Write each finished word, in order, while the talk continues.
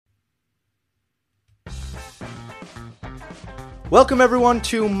Welcome everyone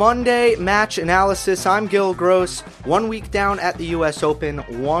to Monday Match Analysis. I'm Gil Gross. 1 week down at the US Open,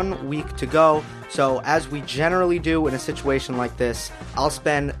 1 week to go. So as we generally do in a situation like this, I'll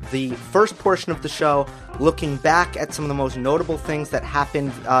spend the first portion of the show looking back at some of the most notable things that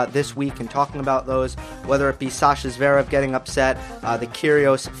happened this week and talking about those, whether it be Sasha Zverev getting upset, the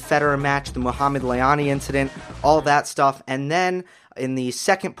Kyrgios-Federer match, the Muhammad Layani incident, all that stuff. And then in the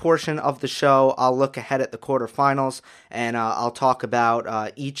second portion of the show, I'll look ahead at the quarterfinals, and I'll talk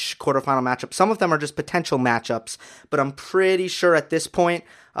about each quarterfinal matchup. Some of them are just potential matchups, but I'm pretty sure at this point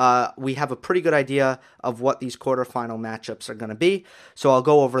we have a pretty good idea of what these quarterfinal matchups are going to be. So I'll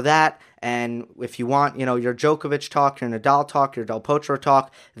go over that, and if you want, your Djokovic talk, your Nadal talk, your Del Potro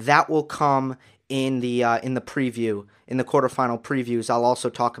talk, that will come in the preview, in the quarterfinal previews. I'll also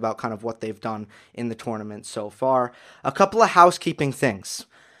talk about kind of what they've done in the tournament so far. A couple of housekeeping things.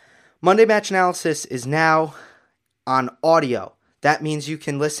 Monday Match Analysis is now on audio. That means you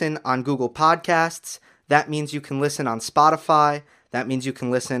can listen on Google Podcasts. That means you can listen on Spotify. That means you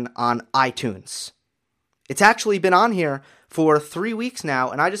can listen on iTunes. It's actually been on here for 3 weeks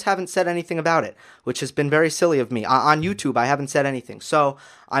now, and I just haven't said anything about it, which has been very silly of me. On YouTube, I haven't said anything. So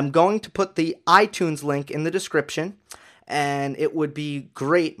I'm going to put the iTunes link in the description, and it would be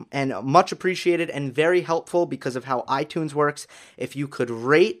great and much appreciated and very helpful because of how iTunes works if you could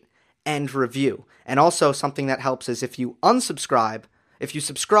rate and review. And also something that helps is if you unsubscribe. If you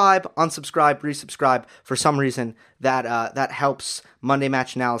subscribe, unsubscribe, resubscribe, for some reason, that helps Monday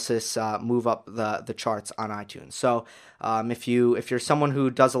Match Analysis move up the charts on iTunes. So if you're someone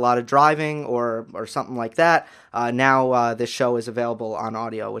who does a lot of driving or something like that, now this show is available on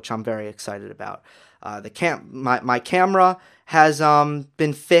audio, which I'm very excited about. My camera has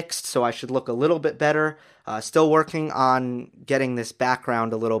been fixed, so I should look a little bit better. Still working on getting this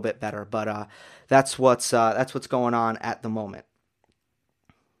background a little bit better, but that's what's going on at the moment.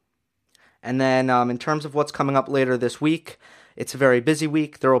 And then in terms of what's coming up later this week, it's a very busy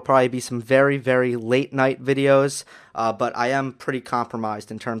week. There will probably be some very, very late night videos, but I am pretty compromised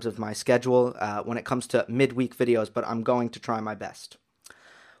in terms of my schedule when it comes to midweek videos, but I'm going to try my best.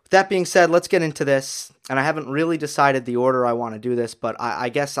 With that being said, let's get into this. And I haven't really decided the order I want to do this, but I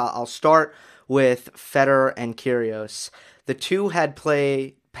guess I'll start with Federer and Kyrgios. The two had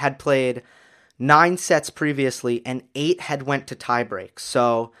played 9 sets previously, and 8 had went to tiebreaks.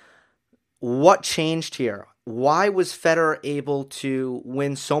 So what changed here? Why was Federer able to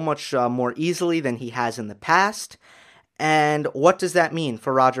win so much more easily than he has in the past? And what does that mean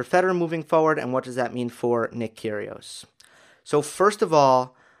for Roger Federer moving forward? And what does that mean for Nick Kyrgios? So first of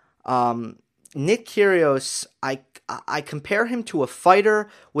all, Nick Kyrgios, I compare him to a fighter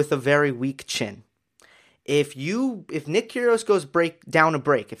with a very weak chin. If Nick Kyrgios goes down a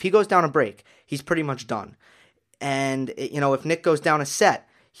break, he's pretty much done. And if Nick goes down a set,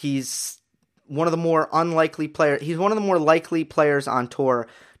 he's one of the more unlikely players. He's one of the more likely players on tour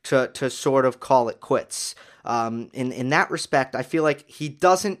to sort of call it quits. In that respect, I feel like he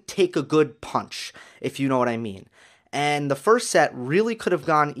doesn't take a good punch, if you know what I mean. And the first set really could have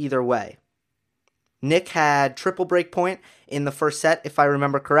gone either way. Nick had triple break point in the first set, if I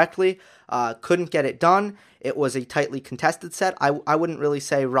remember correctly. Couldn't get it done. It was a tightly contested set. I wouldn't really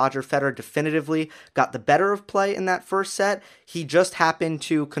say Roger Federer definitively got the better of play in that first set. He just happened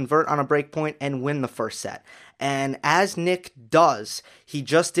to convert on a break point and win the first set. And as Nick does, he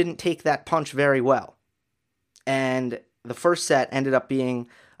just didn't take that punch very well. And the first set ended up being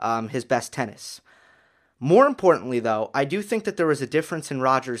his best tennis. More importantly, though, I do think that there was a difference in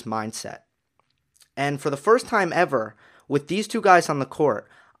Roger's mindset. And for the first time ever, with these two guys on the court,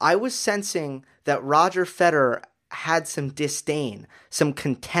 I was sensing that Roger Federer had some disdain, some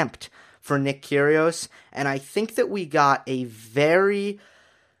contempt for Nick Kyrgios, and I think that we got a very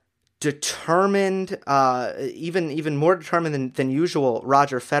determined, even more determined than usual,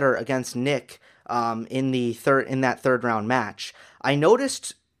 Roger Federer against Nick in that third round match. I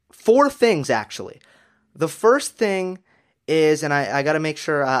noticed 4 things actually. The first thing is, and I got to make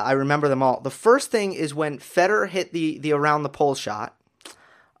sure I remember them all. The first thing is when Federer hit the around the pole shot.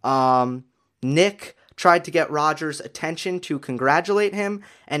 Nick tried to get Roger's attention to congratulate him,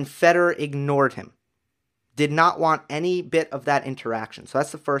 and Federer ignored him. Did not want any bit of that interaction. So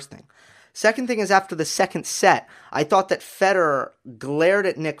that's the first thing. Second thing is after the second set, I thought that Federer glared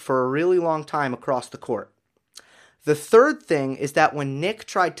at Nick for a really long time across the court. The third thing is that when Nick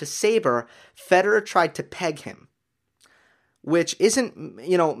tried to saber, Federer tried to peg him. Which isn't,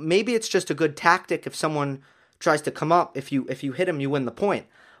 maybe it's just a good tactic if someone tries to come up. If you hit him, you win the point.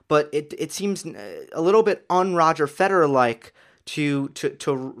 But it seems a little bit un-Roger Federer-like to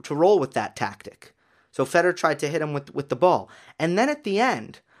roll with that tactic. So Federer tried to hit him with the ball. And then at the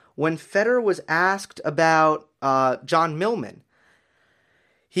end, when Federer was asked about John Millman,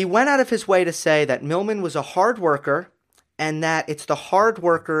 he went out of his way to say that Millman was a hard worker and that it's the hard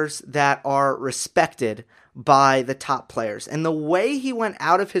workers that are respected by the top players. And the way he went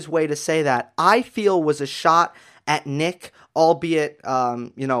out of his way to say that, I feel, was a shot at Nick, albeit,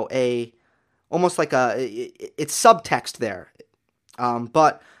 almost like it's subtext there.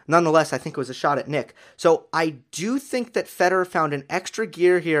 But nonetheless, I think it was a shot at Nick. So I do think that Federer found an extra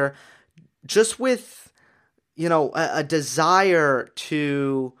gear here just with, a desire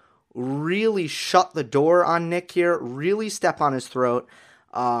to really shut the door on Nick here, really step on his throat.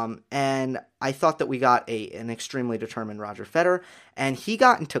 And I thought that we got an extremely determined Roger Federer, and he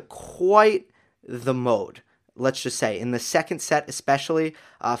got into quite the mode. Let's just say in the second set, especially,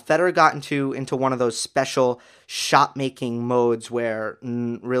 Federer got into one of those special shot-making modes where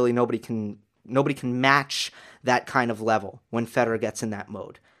really nobody can match that kind of level when Federer gets in that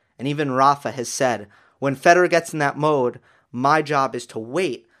mode. And even Rafa has said, when Federer gets in that mode, my job is to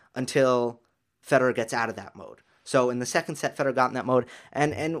wait until Federer gets out of that mode. So in the second set, Federer got in that mode.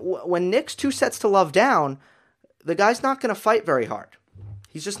 And when Nick's 2-0 down, the guy's not going to fight very hard.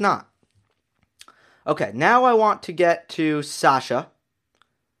 He's just not. Okay, now I want to get to Sasha.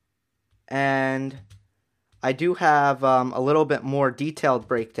 And I do have a little bit more detailed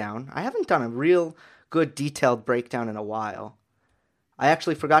breakdown. I haven't done a real good detailed breakdown in a while. I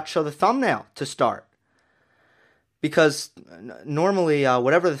actually forgot to show the thumbnail to start. Because normally,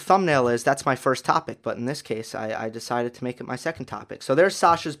 whatever the thumbnail is, that's my first topic. But in this case, I decided to make it my second topic. So there's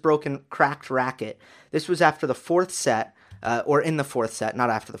Sasha's cracked racket. This was after the fourth set, or in the fourth set,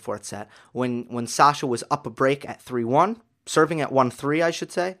 not after the fourth set, when Sasha was up a break at 3-1, serving at 1-3, I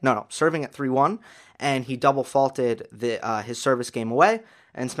should say. No, serving at 3-1, and he double faulted his service game away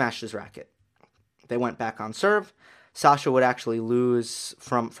and smashed his racket. They went back on serve. Sasha would actually lose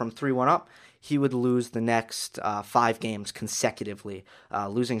from 3-1 up. He would lose the next 5 games consecutively,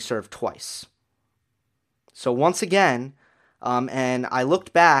 losing serve twice. So once again, and I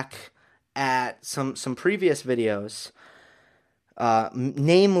looked back at some previous videos,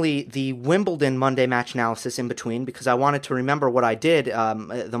 namely the Wimbledon Monday match analysis in between, because I wanted to remember what I did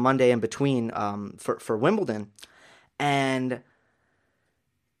the Monday in between for Wimbledon. And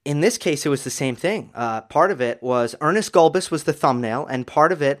in this case, it was the same thing. Part of it was Ernest Gulbis was the thumbnail, and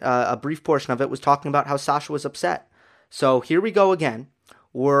part of it, a brief portion of it, was talking about how Sasha was upset. So here we go again.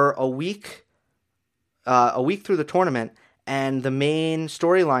 We're a week through the tournament, and the main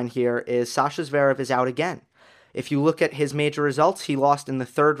storyline here is Sasha Zverev is out again. If you look at his major results, he lost in the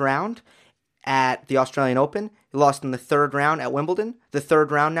third round at the Australian Open. He lost in the third round at Wimbledon. The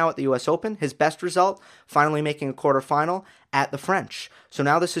third round now at the US Open. His best result, finally making a quarterfinal at the French. So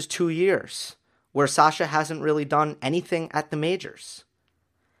now this is 2 years where Sasha hasn't really done anything at the majors.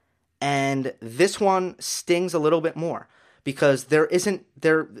 And this one stings a little bit more because there isn't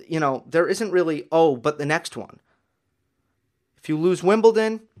really, but the next one. If you lose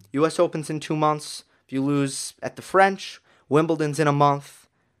Wimbledon, US Open's in 2 months. If you lose at the French, Wimbledon's in a month.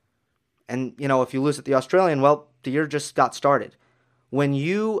 And, if you lose at the Australian, well, the year just got started. When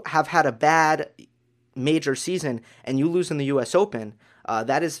you have had a bad major season and you lose in the U.S. Open,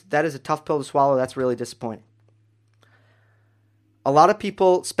 that is a tough pill to swallow. That's really disappointing. A lot of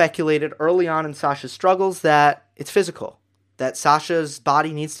people speculated early on in Sasha's struggles that it's physical, that Sasha's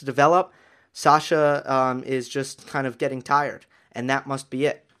body needs to develop. Sasha is just kind of getting tired, and that must be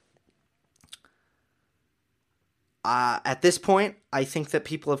it. At this point, I think that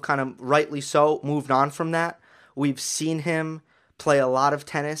people have kind of rightly so moved on from that. We've seen him play a lot of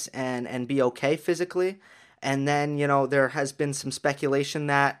tennis and be okay physically. And then, there has been some speculation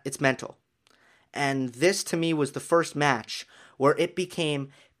that it's mental. And this, to me, was the first match where it became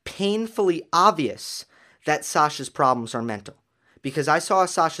painfully obvious that Sasha's problems are mental. Because I saw a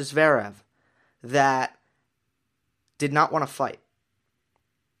Sasha Zverev that did not want to fight.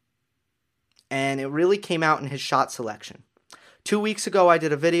 And it really came out in his shot selection. 2 weeks ago, I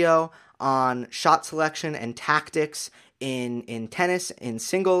did a video on shot selection and tactics in tennis, in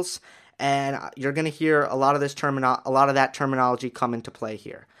singles, and you're going to hear a lot of that terminology come into play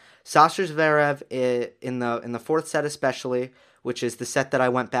here. Sasha Zverev in the fourth set especially, which is the set that I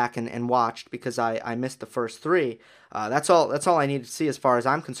went back and watched because I missed the first 3. That's all I need to see as far as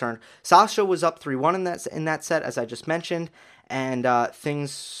I'm concerned. Sasha was up 3-1 in that set, as I just mentioned, and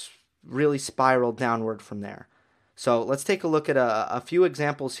things really spiraled downward from there. So let's take a look at a few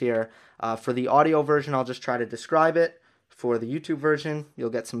examples here. For the audio version, I'll just try to describe it. For the YouTube version, you'll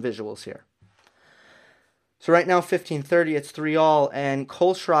get some visuals here. So right now, 15:30, it's 3-all, and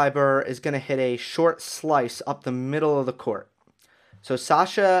Kohlschreiber is going to hit a short slice up the middle of the court. So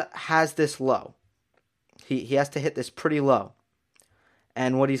Sasha has this low. He has to hit this pretty low.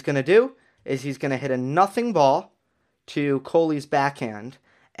 And what he's going to do is he's going to hit a nothing ball to Kohli's backhand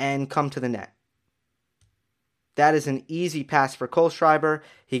and come to the net. That is an easy pass for Kohlschreiber.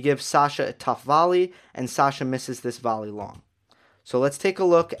 He gives Sasha a tough volley, and Sasha misses this volley long. So let's take a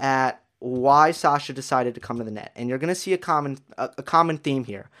look at why Sasha decided to come to the net. And you're going to see a common theme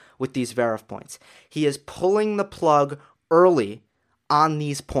here with these Zverev points. He is pulling the plug early on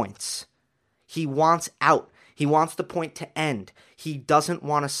these points. He wants out. He wants the point to end. He doesn't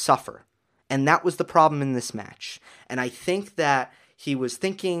want to suffer. And that was the problem in this match. And I think that he was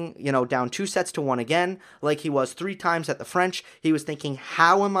thinking, down 2-1 again, like he was 3 times at the French. He was thinking,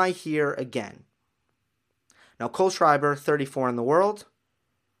 how am I here again? Now, Kohlschreiber, 34 in the world.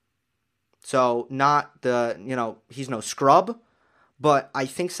 So not he's no scrub. But I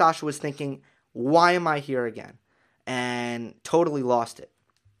think Sasha was thinking, why am I here again? And totally lost it.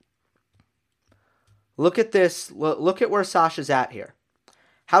 Look at this. Look at where Sasha's at here.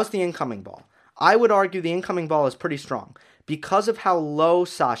 How's the incoming ball? I would argue the incoming ball is pretty strong. Because of how low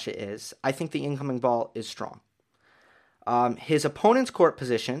Sasha is, I think the incoming ball is strong. His opponent's court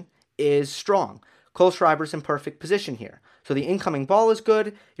position is strong. Kohlschreiber's in perfect position here. So the incoming ball is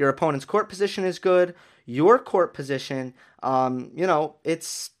good. Your opponent's court position is good. Your court position,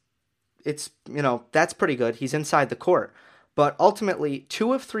 it's that's pretty good. He's inside the court. But ultimately,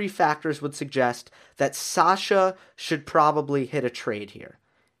 2 of 3 factors would suggest that Sasha should probably hit a trade here.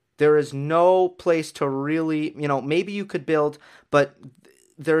 There is no place to really, maybe you could build, but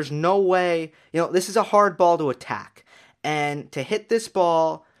there's no way, this is a hard ball to attack. And to hit this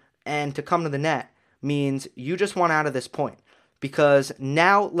ball and to come to the net means you just want out of this point. Because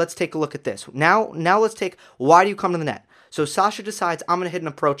now let's take a look at this. Now let's take, why do you come to the net? So Sasha decides, I'm going to hit an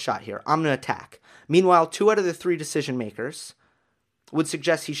approach shot here. I'm going to attack. Meanwhile, 2 out of the 3 decision makers would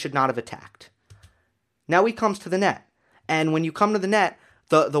suggest he should not have attacked. Now he comes to the net. And when you come to the net,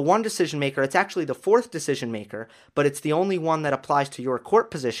 the one decision maker, it's actually the 4th decision maker, but it's the only one that applies to your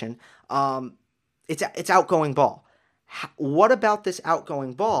court position. It's outgoing ball. What about this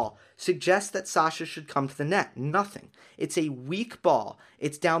outgoing ball suggests that Sasha should come to the net? Nothing. It's a weak ball.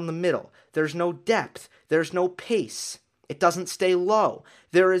 It's down the middle. There's no depth. There's no pace. It doesn't stay low.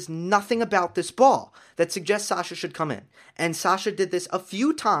 There is nothing about this ball that suggests Sasha should come in. And Sasha did this a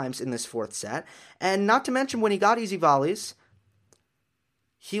few times in this 4th set. And not to mention when he got easy volleys,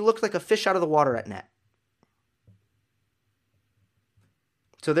 he looked like a fish out of the water at net.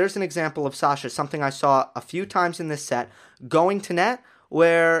 So there's an example of Sasha, something I saw a few times in this set, going to net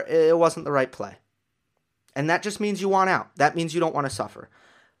where it wasn't the right play. And that just means you want out. That means you don't want to suffer.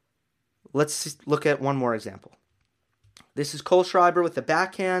 Let's look at one more example. This is Kohlschreiber with the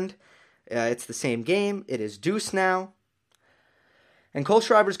backhand. It's the same game. It is deuce now. And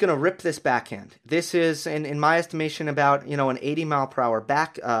Kohlschreiber's going to rip this backhand. This is, in my estimation, about an 80-mile-per-hour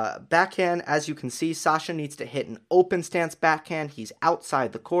backhand. As you can see, Sasha needs to hit an open stance backhand. He's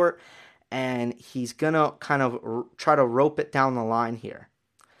outside the court, and he's going to kind of try to rope it down the line here.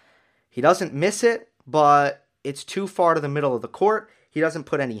 He doesn't miss it, but it's too far to the middle of the court. He doesn't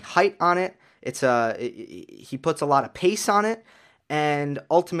put any height on it. He puts a lot of pace on it, and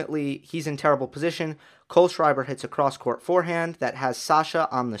ultimately he's in terrible position. Kohlschreiber hits a cross-court forehand that has Sasha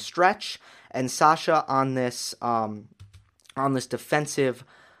on the stretch, and Sasha on this defensive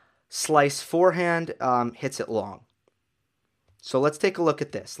slice forehand hits it long. So let's take a look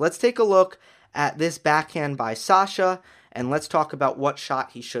at this. Let's take a look at this backhand by Sasha, and let's talk about what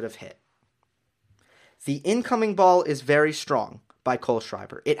shot he should have hit. The incoming ball is very strong by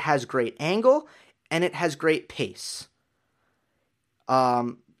Kohlschreiber. It has great angle, and it has great pace.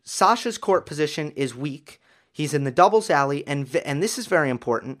 Sasha's court position is weak. He's in the doubles alley, and this is very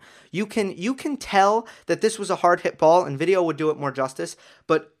important. You can tell that this was a hard hit ball, and video would do it more justice.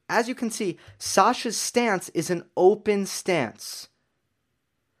 But as you can see, Sasha's stance is an open stance,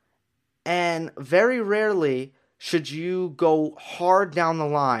 and very rarely should you go hard down the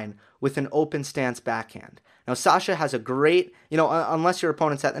line with an open stance backhand. Now, Sasha has a great, unless your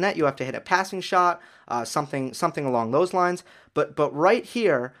opponent's at the net, you have to hit a passing shot, something along those lines. But right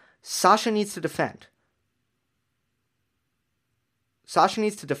here, Sasha needs to defend. Sasha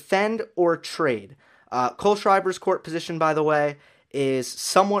needs to defend or trade. Kohlschreiber's court position, by the way, is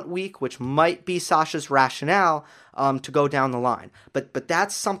somewhat weak, which might be Sasha's rationale to go down the line. But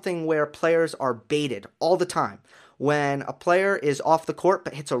that's something where players are baited all the time. When a player is off the court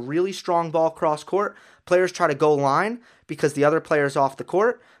but hits a really strong ball cross court, players try to go line because the other player is off the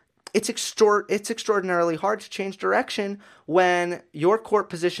court, it's extraordinarily hard to change direction when your court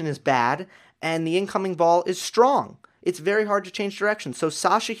position is bad and the incoming ball is strong. It's very hard to change direction. So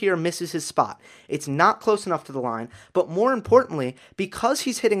Sasha here misses his spot. It's not close enough to the line, but more importantly, because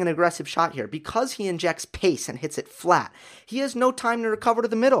he's hitting an aggressive shot here, because he injects pace and hits it flat, he has no time to recover to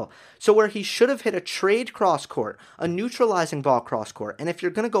the middle. So where he should have hit a trade cross court, a neutralizing ball cross court, and if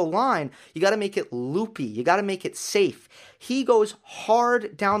you're going to go line, you got to make it loopy. You got to make it safe. He goes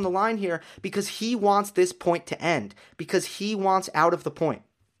hard down the line here because he wants this point to end, because he wants out of the point.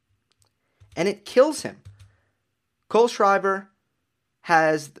 And it kills him. Kohlschreiber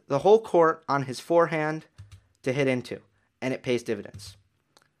has the whole court on his forehand to hit into, and it pays dividends.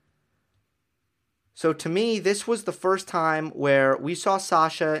 So to me, this was the first time where we saw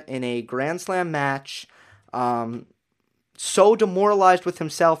Sasha in a Grand Slam match so demoralized with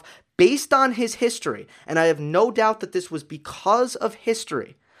himself based on his history, and I have no doubt that this was because of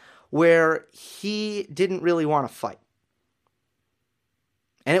history, where he didn't really want to fight.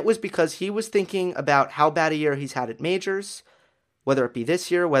 And it was because he was thinking about how bad a year he's had at majors, whether it be this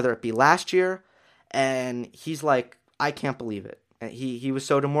year, whether it be last year. And he's like, I can't believe it. And he was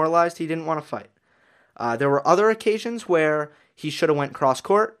so demoralized, he didn't want to fight. There were other occasions where he should have went cross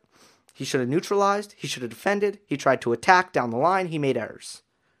court. He should have neutralized. He should have defended. He tried to attack down the line. He made errors.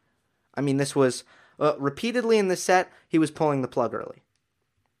 I mean, this was repeatedly in this set, he was pulling the plug early.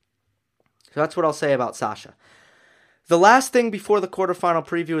 So that's what I'll say about Sasha. The last thing before the quarterfinal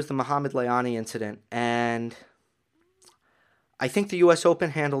preview is the Mohamed Layani incident, and I think the U.S.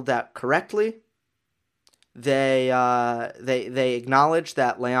 Open handled that correctly. They acknowledged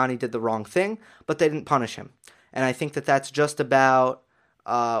that Layani did the wrong thing, but they didn't punish him, and I think that that's just about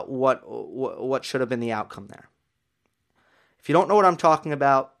what should have been the outcome there. If you don't know what I'm talking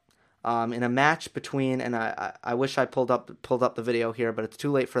about, in a match between, and I wish I pulled up the video here, but it's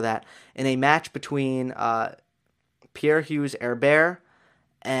too late for that. In a match between Pierre-Hugues Herbert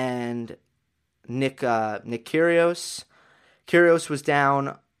and Nick Kyrgios. Kyrgios was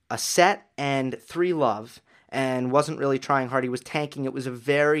down a set and 3-love and wasn't really trying hard. He was tanking. It was a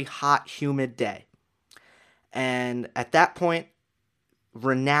very hot, humid day. And at that point,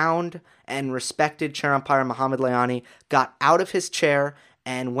 renowned and respected chair umpire Mohamed Layani got out of his chair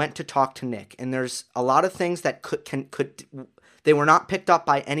and went to talk to Nick. And there's a lot of things that they were not picked up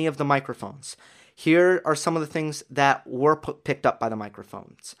by any of the microphones. Here are some of the things that were picked up by the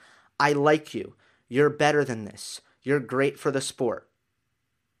microphones. I like you. You're better than this. You're great for the sport.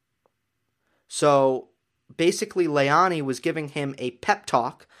 So basically, Layani was giving him a pep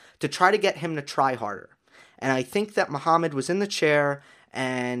talk to try to get him to try harder. And I think that Mohamed was in the chair,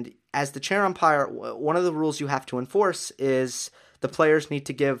 and as the chair umpire, one of the rules you have to enforce is the players need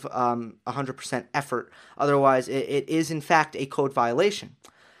to give 100% effort. Otherwise, it is in fact a code violation.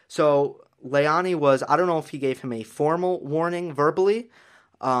 So Layani was, I don't know if he gave him a formal warning verbally,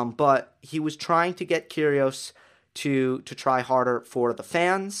 but he was trying to get Kyrgios to try harder for the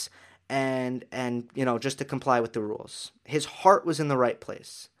fans and just to comply with the rules. His heart was in the right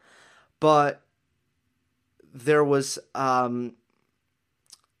place. But there was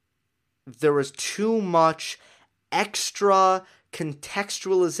too much extra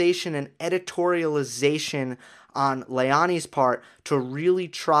contextualization and editorialization on Layani's part to really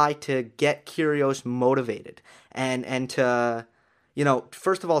try to get Kyrgios motivated and to,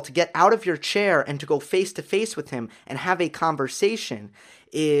 first of all, to get out of your chair and to go face to face with him and have a conversation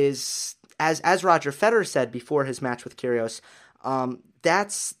is, as Roger Federer said before his match with Kyrgios,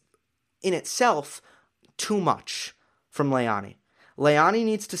 that's in itself too much from Layani. Layani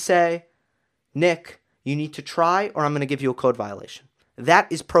needs to say, Nick, you need to try or I'm going to give you a code violation.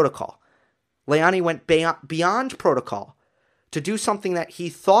 That is protocol. Layani went beyond protocol to do something that he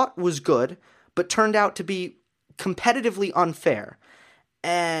thought was good, but turned out to be competitively unfair.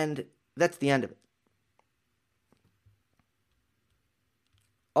 And that's the end of it.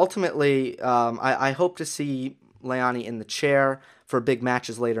 Ultimately, I hope to see Layani in the chair for big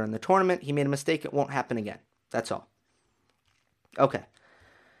matches later in the tournament. He made a mistake. It won't happen again. That's all. Okay.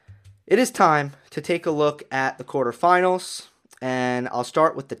 It is time to take a look at the quarterfinals, and I'll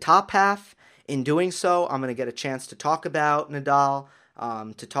start with the top half. In doing so, I'm going to get a chance to talk about Nadal,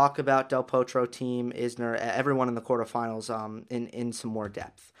 to talk about Del Potro, Thiem, Isner, everyone in the quarterfinals in some more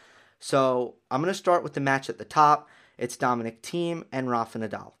depth. So I'm going to start with the match at the top. It's Dominic Thiem and Rafa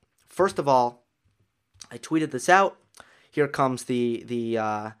Nadal. First of all, I tweeted this out. Here comes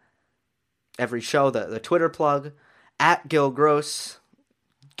the every show, the Twitter plug, at Gil Gross,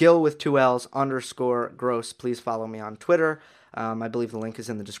 Gil with 2 L's, _Gross. Please follow me on Twitter. I believe the link is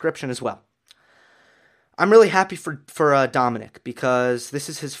in the description as well. I'm really happy for Dominic because this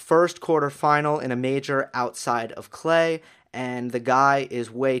is his first quarterfinal in a major outside of clay, and the guy is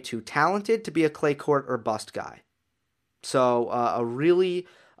way too talented to be a clay court or bust guy. So a really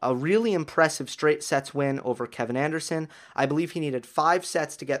impressive straight sets win over Kevin Anderson. I believe he needed 5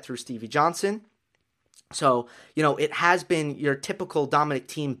 sets to get through Stevie Johnson. So, it has been your typical Dominic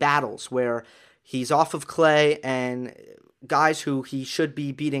Thiem battles where he's off of clay and guys who he should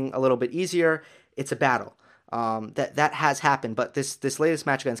be beating a little bit easier, it's a battle. That has happened, but this latest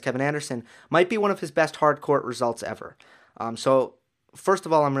match against Kevin Anderson might be one of his best hard court results ever. So, first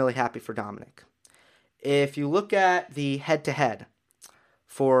of all, I'm really happy for Dominic. If you look at the head-to-head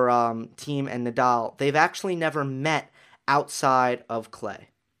for Thiem and Nadal, they've actually never met outside of clay.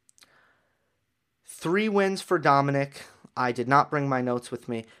 3 wins for Dominic. I did not bring my notes with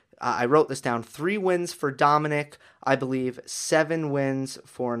me. I wrote this down. 3 wins for Dominic. I believe 7 wins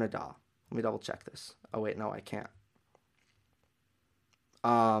for Nadal. Let me double check this. Oh, wait, no, I can't.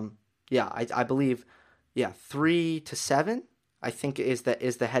 I believe, 3-7, I think is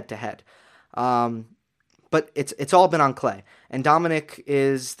the head-to-head. But it's all been on clay. And Dominic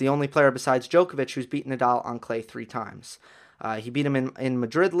is the only player besides Djokovic who's beaten Nadal on clay 3 times. He beat him in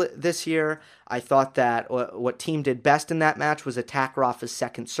Madrid this year. I thought that what Thiem did best in that match was attack Rafa's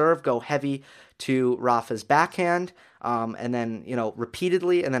second serve, go heavy to Rafa's backhand, and then,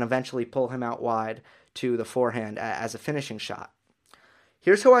 repeatedly, and then eventually pull him out wide to the forehand as a finishing shot.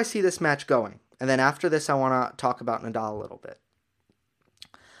 Here's how I see this match going. And then after this, I want to talk about Nadal a little bit.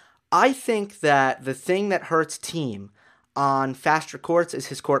 I think that the thing that hurts Thiem on faster courts is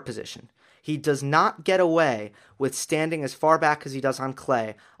his court position. He does not get away with standing as far back as he does on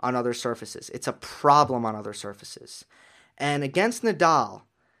clay on other surfaces. It's a problem on other surfaces. And against Nadal,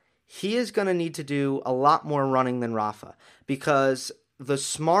 he is going to need to do a lot more running than Rafa because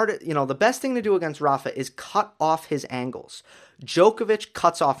the best thing to do against Rafa is cut off his angles. Djokovic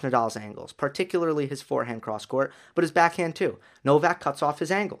cuts off Nadal's angles, particularly his forehand cross court, but his backhand too. Novak cuts off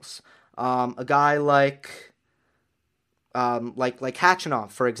his angles. A guy like Khachanov,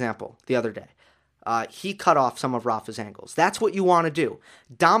 for example, the other day. He cut off some of Rafa's angles. That's what you want to do.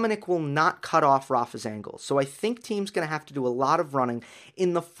 Dominic will not cut off Rafa's angles. So I think Thiem's going to have to do a lot of running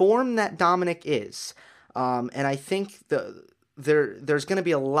in the form that Dominic is. And I think there's going to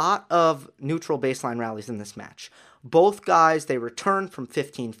be a lot of neutral baseline rallies in this match. Both guys, they return from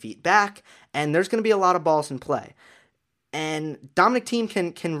 15 feet back, and there's going to be a lot of balls in play. And Dominic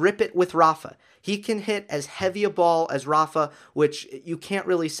Thiem can rip it with Rafa. He can hit as heavy a ball as Rafa, which you can't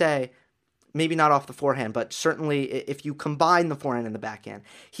really say, maybe not off the forehand, but certainly if you combine the forehand and the backhand,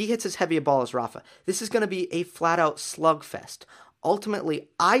 he hits as heavy a ball as Rafa. This is going to be a flat-out slugfest. Ultimately,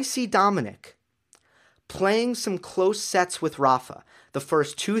 I see Dominic playing some close sets with Rafa. The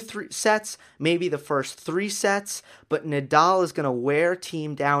first 2-3 sets, maybe the first 3 sets, but Nadal is going to wear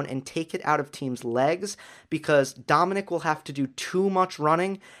Thiem down and take it out of Thiem's legs because Dominic will have to do too much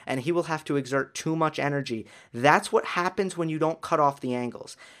running and he will have to exert too much energy. That's what happens when you don't cut off the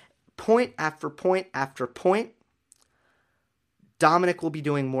angles. Point after point after point, Dominic will be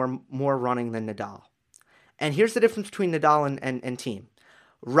doing more running than Nadal. And here's the difference between Nadal and Thiem.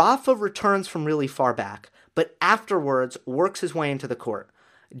 Rafa returns from really far back, but afterwards works his way into the court.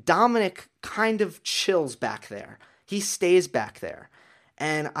 Dominic kind of chills back there. He stays back there.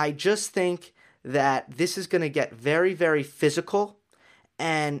 And I just think that this is going to get very, very physical,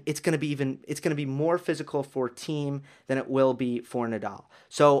 and it's going to be more physical for Thiem than it will be for Nadal.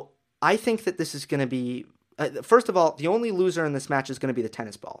 So I think that this is going to be, first of all, the only loser in this match is going to be the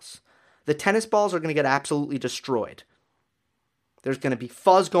tennis balls. The tennis balls are going to get absolutely destroyed. There's going to be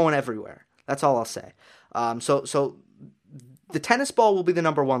fuzz going everywhere. That's all I'll say. So the tennis ball will be the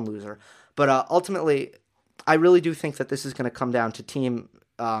number 1 loser. But ultimately, I really do think that this is going to come down to Thiem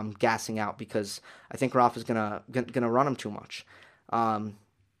gassing out because I think Rafa's going to run him too much. On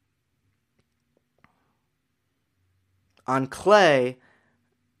clay,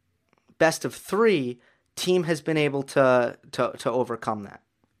 best of 3, Thiem has been able to overcome that.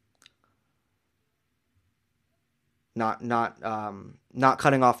 Not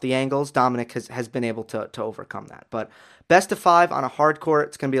cutting off the angles, Dominic has been able to overcome that. But best of 5 on a hard court,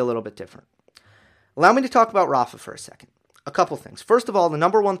 it's going to be a little bit different. Allow me to talk about Rafa for a second. A couple things. First of all, the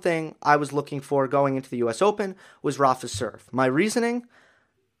number 1 thing I was looking for going into the U.S. Open was Rafa's serve. My reasoning,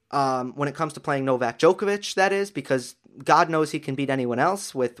 when it comes to playing Novak Djokovic, that is, because God knows he can beat anyone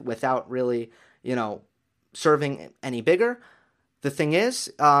else without really, serving any bigger. The thing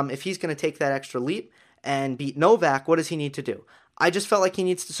is, if he's going to take that extra leap and beat Novak, what does he need to do? I just felt like he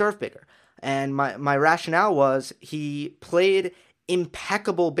needs to serve bigger. And my rationale was he played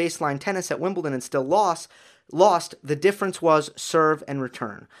impeccable baseline tennis at Wimbledon and still lost. The difference was serve and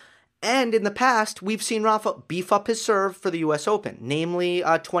return. And in the past, we've seen Rafa beef up his serve for the U.S. Open, namely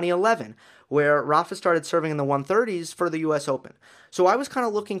 2011, where Rafa started serving in the 130s for the U.S. Open. So I was kind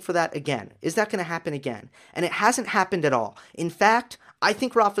of looking for that again. Is that going to happen again? And it hasn't happened at all. In fact, I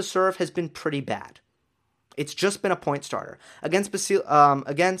think Rafa's serve has been pretty bad. It's just been a point starter. Against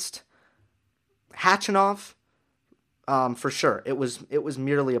Khachanov, for sure, it was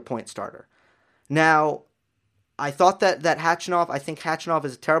merely a point starter. Now, I thought that Khachanov, I think Khachanov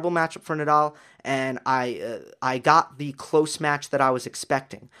is a terrible matchup for Nadal, and I got the close match that I was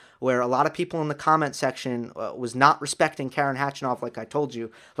expecting, where a lot of people in the comment section was not respecting Karen Khachanov like I told you,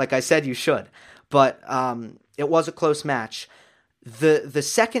 like I said you should. But it was a close match. The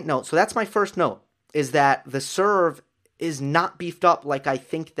second note, so that's my first note, is that the serve is not beefed up like I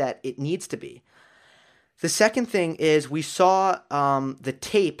think that it needs to be. The second thing is we saw the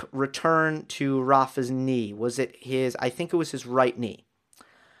tape return to Rafa's knee. Was it his? I think it was his right knee.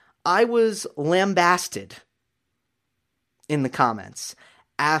 I was lambasted in the comments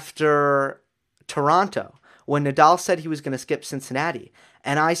after Toronto when Nadal said he was going to skip Cincinnati.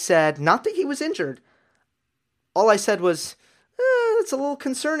 And I said, not that he was injured. All I said was, it's a little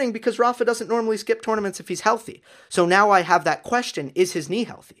concerning because Rafa doesn't normally skip tournaments if he's healthy. So now I have that question, is his knee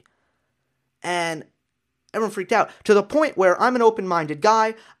healthy? And everyone freaked out to the point where I'm an open-minded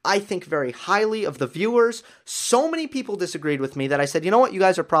guy. I think very highly of the viewers. So many people disagreed with me that I said, you know what, you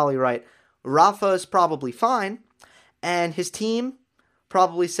guys are probably right. Rafa is probably fine. And his team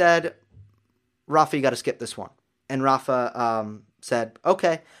probably said, Rafa, you got to skip this one. And Rafa said,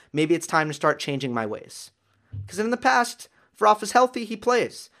 okay, maybe it's time to start changing my ways. Because in the past, if Rafa's healthy, he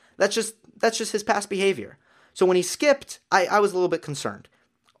plays. That's just his past behavior. So when he skipped, I was a little bit concerned.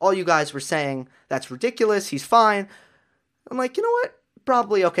 All you guys were saying, that's ridiculous, he's fine. I'm like, you know what?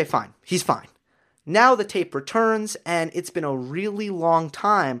 Probably, okay, fine. He's fine. Now the tape returns, and it's been a really long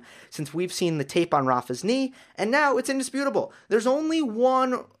time since we've seen the tape on Rafa's knee, and now it's indisputable. There's only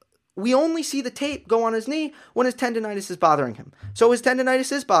one, we only see the tape go on his knee when his tendonitis is bothering him. So his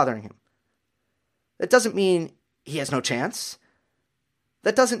tendonitis is bothering him. That doesn't mean he has no chance.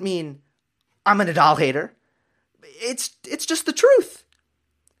 That doesn't mean I'm a Nadal hater. It's just the truth.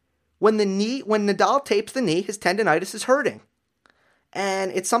 When Nadal tapes the knee, his tendonitis is hurting.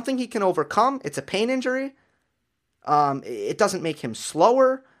 And it's something he can overcome. It's a pain injury. It doesn't make him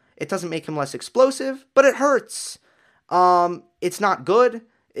slower. It doesn't make him less explosive, but it hurts. It's not good.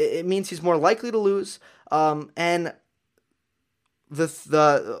 It means he's more likely to lose. And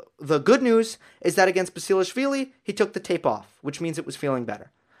the good news is that against Basilashvili, he took the tape off, which means it was feeling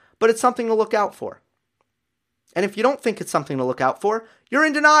better. But it's something to look out for. And if you don't think it's something to look out for, you're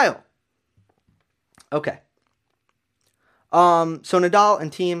in denial. Okay. So Nadal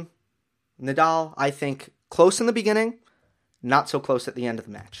and team. Nadal, I think, close in the beginning, not so close at the end of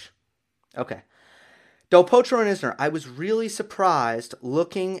the match. Okay. Del Potro and Isner. I was really surprised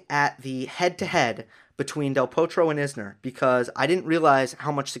looking at the head-to-head between Del Potro and Isner because I didn't realize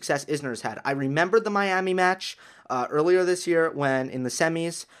how much success Isner's had. I remembered the Miami match earlier this year when in the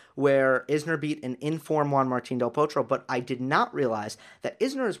semis where Isner beat an in-form Juan Martín Del Potro, but I did not realize that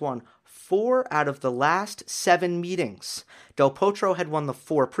Isner has won 4 out of the last 7 meetings. Del Potro had won the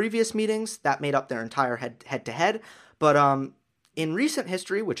 4 previous meetings. That made up their entire head-to-head. But in recent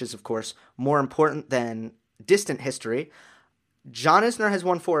history, which is, of course, more important than distant history, John Isner has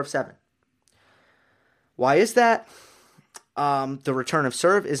won 4 of 7. Why is that? The return of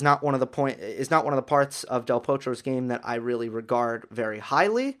serve is not one of the parts of Del Potro's game that I really regard very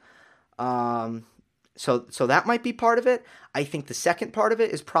highly. So that might be part of it. I think the second part of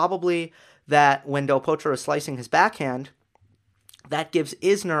it is probably that when Del Potro is slicing his backhand, that gives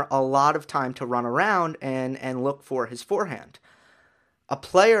Isner a lot of time to run around and look for his forehand. A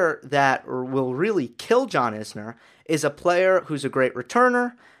player that will really kill John Isner is a player who's a great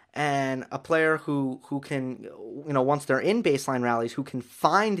returner and a player who can, once they're in baseline rallies, who can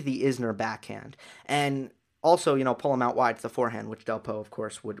find the Isner backhand and also, pull him out wide to the forehand, which Del Po, of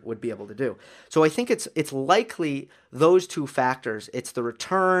course, would be able to do. So I think it's likely those two factors. It's the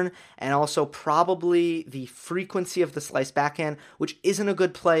return and also probably the frequency of the slice backhand, which isn't a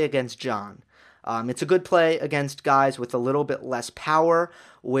good play against John. It's a good play against guys with a little bit less power,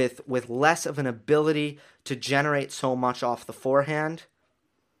 with less of an ability to generate so much off the forehand,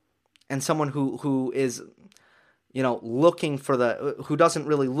 and someone who is, looking for who doesn't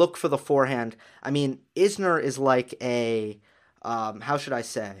really look for the forehand. I mean, Isner is like how should I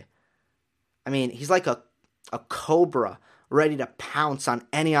say? I mean, he's like a cobra ready to pounce on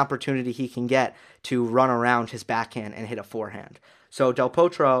any opportunity he can get to run around his backhand and hit a forehand. So Del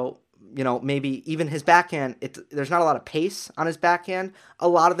Potro, maybe even his backhand, there's not a lot of pace on his backhand a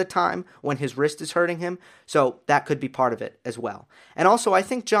lot of the time when his wrist is hurting him. So that could be part of it as well. And also, I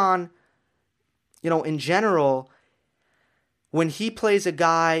think John, in general, when he plays a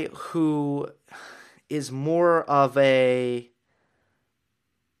guy who is more of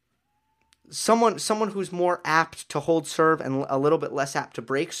someone who's more apt to hold serve and a little bit less apt to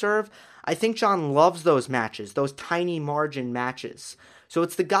break serve, I think John loves those matches, those tiny margin matches. So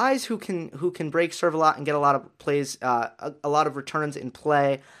it's the guys who can break serve a lot and get a lot of plays, a lot of returns in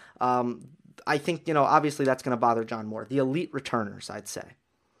play. I think, obviously that's going to bother John more. The elite returners, I'd say.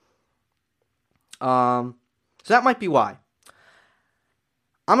 So that might be why.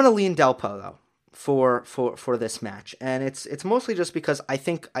 I'm going to lean Delpo, though, for this match. And it's mostly just because I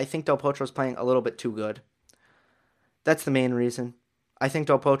think Del Potro's playing a little bit too good. That's the main reason. I think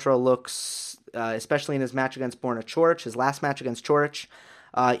Del Potro looks, especially in his match against Borna Coric, his last match against Coric,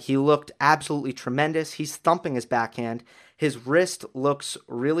 he looked absolutely tremendous. He's thumping his backhand. His wrist looks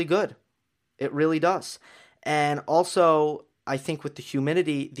really good. It really does. And also, I think with the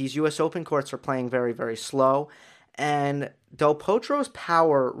humidity, these U.S. Open courts are playing very, very slow. And Del Potro's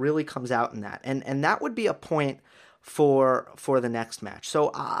power really comes out in that. And that would be a point for the next match.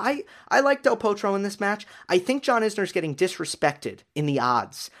 So I like Del Potro in this match. I think John Isner's getting disrespected in the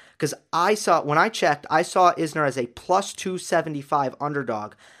odds because when I checked, I saw Isner as a plus 275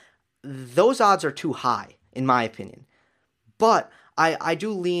 underdog. Those odds are too high, in my opinion. But I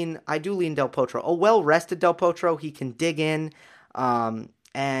do lean Del Potro. A well-rested Del Potro, he can dig in,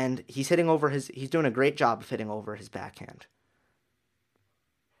 and he's doing a great job of hitting over his backhand.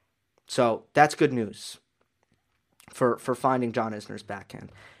 So that's good news for finding John Isner's backhand.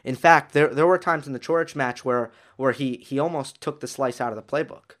 In fact, there were times in the Coric match where he almost took the slice out of the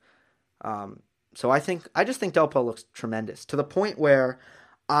playbook. So I just think Delpo looks tremendous to the point where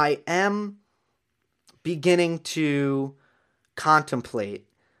I am beginning to contemplate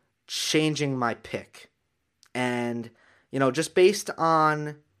changing my pick. And, just based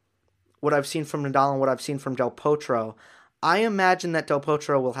on what I've seen from Nadal and what I've seen from Del Potro, I imagine that Del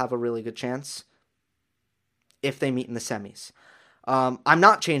Potro will have a really good chance if they meet in the semis. I'm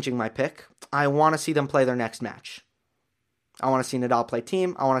not changing my pick. I want to see them play their next match. I want to see Nadal play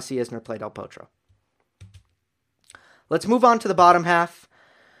Thiem. I want to see Isner play Del Potro. Let's move on to the bottom half.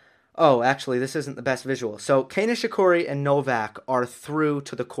 Oh, actually, this isn't the best visual. So, Kei Nishikori and Novak are through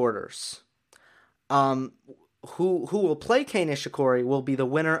to the quarters. Who will play Kei Nishikori will be the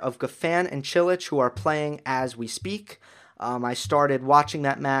winner of Goffin and Cilic, who are playing as we speak. I started watching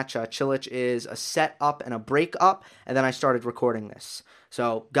that match. Cilic is a set up and a break up, and then I started recording this.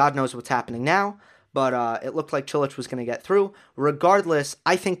 So, God knows what's happening now, but it looked like Cilic was going to get through. Regardless,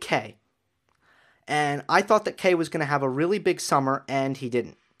 I think Kei. And I thought that Kei was going to have a really big summer, and he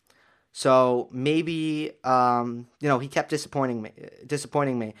didn't. So maybe, he kept disappointing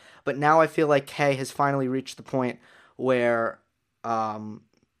me. But now I feel like Kei has finally reached the point where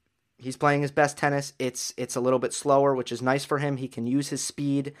he's playing his best tennis. It's a little bit slower, which is nice for him. He can use his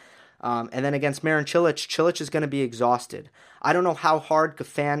speed. And then against Marin Cilic is going to be exhausted. I don't know how hard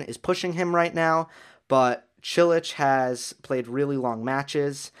Goffin is pushing him right now, but Cilic has played really long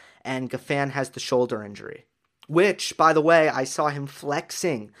matches, and Goffin has the shoulder injury. Which, by the way, I saw him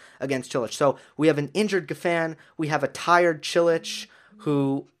flexing against Cilic. So we have an injured Goffin, we have a tired Cilic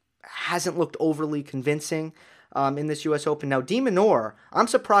who hasn't looked overly convincing in this U.S. Open. Now, de Minaur, I'm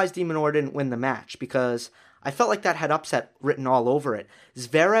surprised de Minaur didn't win the match because I felt like that had upset written all over it.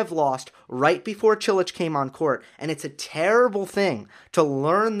 Zverev lost right before Cilic came on court, and it's a terrible thing to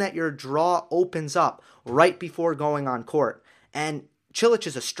learn that your draw opens up right before going on court. And Cilic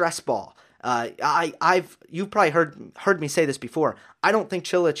is a stress ball. You've probably heard me say this before. I don't think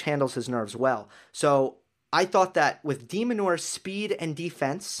Cilic handles his nerves well. So I thought that with de Minaur's speed and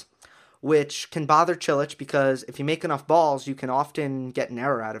defense, which can bother Cilic because if you make enough balls, you can often get an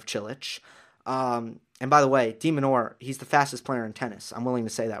error out of Cilic. And by the way, de Minaur, he's the fastest player in tennis. I'm willing to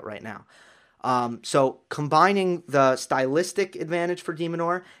say that right now. So combining the stylistic advantage for de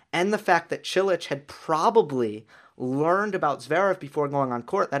Minaur and the fact that Cilic had probably learned about Zverev before going on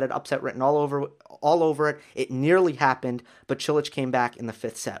court, that had upset written all over it. It nearly happened, but Cilic came back in the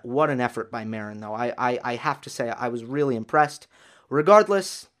fifth set. What an effort by Marin, though. I have to say I was really impressed.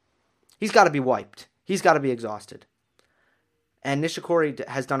 Regardless, he's got to be wiped. He's got to be exhausted. And Nishikori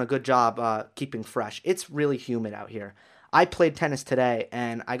has done a good job keeping fresh. It's really humid out here. I played tennis today,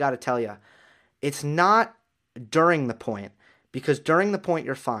 and I got to tell you, it's not during the point, because during the point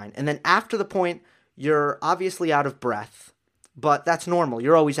you're fine. And then after the point, you're obviously out of breath but that's normal.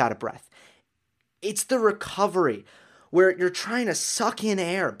 You're always out of breath. It's the recovery where you're trying to suck in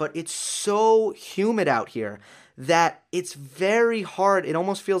air, but it's so humid out here that it's very hard. It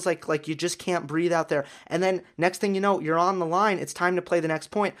almost feels like you just can't breathe out there. And then next thing you know, you're on the line. It's time to play the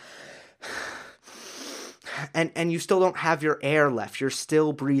next point. And you still don't have your air left. You're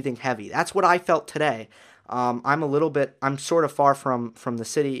still breathing heavy. That's what I felt today. I'm sort of far from the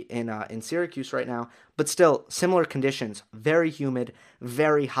city in Syracuse right now, but still similar conditions, very humid,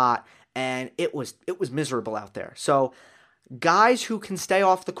 very hot, and it was miserable out there. So guys who can stay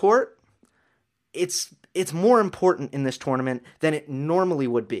off the court, it's more important in this tournament than it normally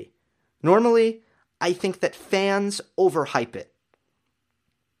would be. Normally, I think that fans overhype it.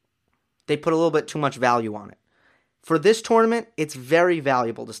 They put a little bit too much value on it. For this tournament, it's very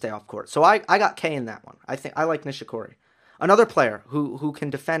valuable to stay off court. So I got K in that one. I like Nishikori. Another player who can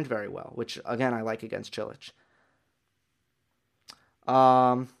defend very well, which, again, I like against Cilic.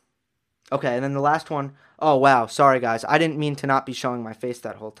 Okay, and then the last one. Oh, wow. Sorry, guys. I didn't mean to not be showing my face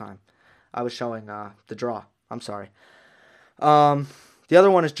that whole time. I was showing the draw. I'm sorry. The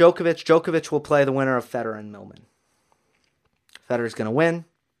other one is Djokovic. Djokovic will play the winner of Federer and Millman. Federer's going to win.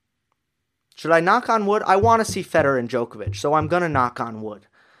 Should I knock on wood? I want to see Federer and Djokovic, so I'm going to knock on wood.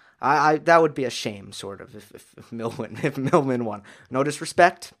 That would be a shame, sort of, if Millman won. No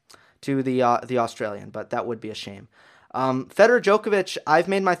disrespect to the Australian, but that would be a shame. Federer, Djokovic, I've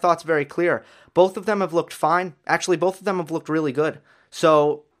made my thoughts very clear. Both of them have looked fine. Actually, both of them have looked really good.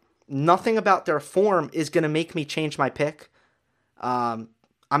 So nothing about their form is going to make me change my pick. I'm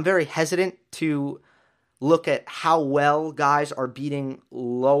very hesitant to look at how well guys are beating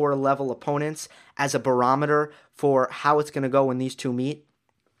lower level opponents as a barometer for how it's going to go when these two meet.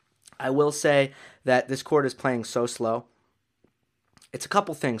 I will say that this court is playing so slow. It's a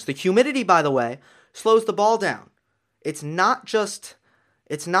couple things. The humidity, by the way, slows the ball down. It's not just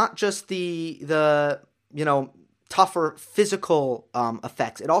the tougher physical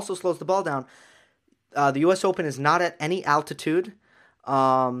effects. It also slows the ball down. The U.S. Open is not at any altitude.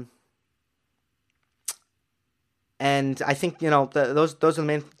 And I think those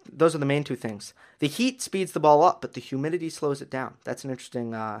are the main two things. The heat speeds the ball up, but the humidity slows it down. That's an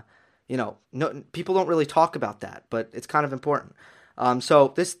interesting. People don't really talk about that, but it's kind of important.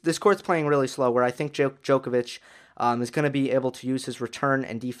 So this court's playing really slow, where I think Djokovic is going to be able to use his return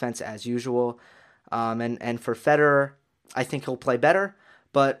and defense as usual. And for Federer, I think he'll play better,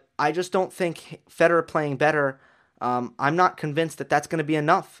 but I just don't think Federer playing better. I'm not convinced that that's going to be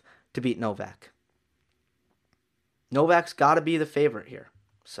enough to beat Novak. Novak's got to be the favorite here.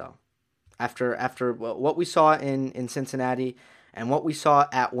 So after what we saw in Cincinnati and what we saw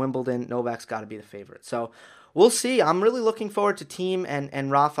at Wimbledon, Novak's got to be the favorite. So we'll see. I'm really looking forward to Thiem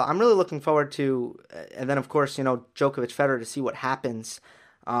and Rafa. I'm really looking forward to, and then of course, Djokovic, Federer, to see what happens.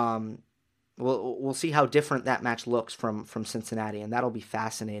 We'll see how different that match looks from Cincinnati, and that'll be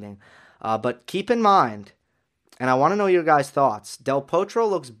fascinating. But keep in mind, and I want to know your guys' thoughts, Del Potro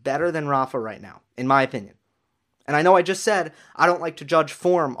looks better than Rafa right now, in my opinion. And I know I just said I don't like to judge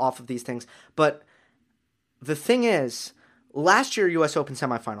form off of these things, but the thing is, last year U.S. Open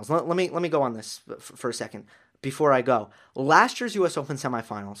semifinals. Let me go on this for a second before I go. Last year's U.S. Open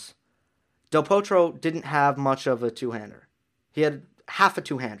semifinals, Del Potro didn't have much of a two-hander. He had half a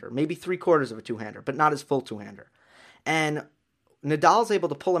two-hander, maybe three-quarters of a two-hander, but not his full two-hander. And Nadal's able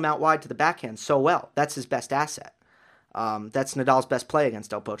to pull him out wide to the backhand so well. That's his best asset. That's Nadal's best play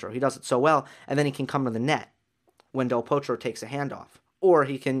against Del Potro. He does it so well, and then he can come to the net when Del Potro takes a handoff, or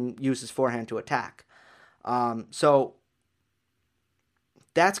he can use his forehand to attack. So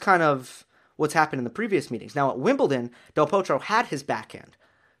that's kind of what's happened in the previous meetings. Now at Wimbledon, Del Potro had his backhand.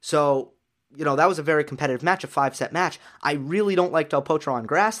 So, that was a very competitive match, a 5-set match. I really don't like Del Potro on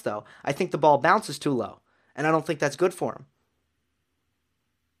grass, though. I think the ball bounces too low, and I don't think that's good for him.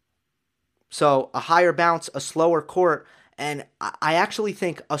 So a higher bounce, a slower court, and I actually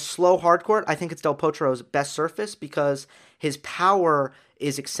think a slow hard court, I think it's Del Potro's best surface because his power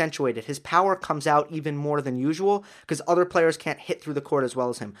is accentuated. His power comes out even more than usual because other players can't hit through the court as well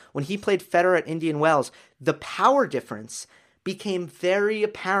as him. When he played Federer at Indian Wells, the power difference became very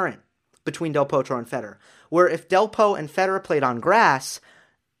apparent between Del Potro and Federer, where if Del Po and Federer played on grass,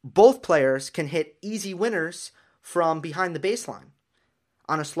 both players can hit easy winners from behind the baseline.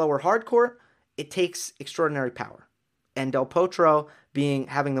 On a slower hard court, it takes extraordinary power. And Del Potro,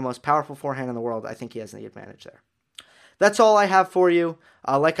 having the most powerful forehand in the world, I think he has the advantage there. That's all I have for you.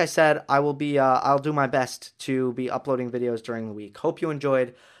 Like I said, I'll do my best to be uploading videos during the week. Hope you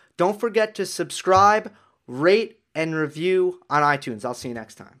enjoyed. Don't forget to subscribe, rate, and review on iTunes. I'll see you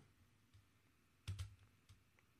next time.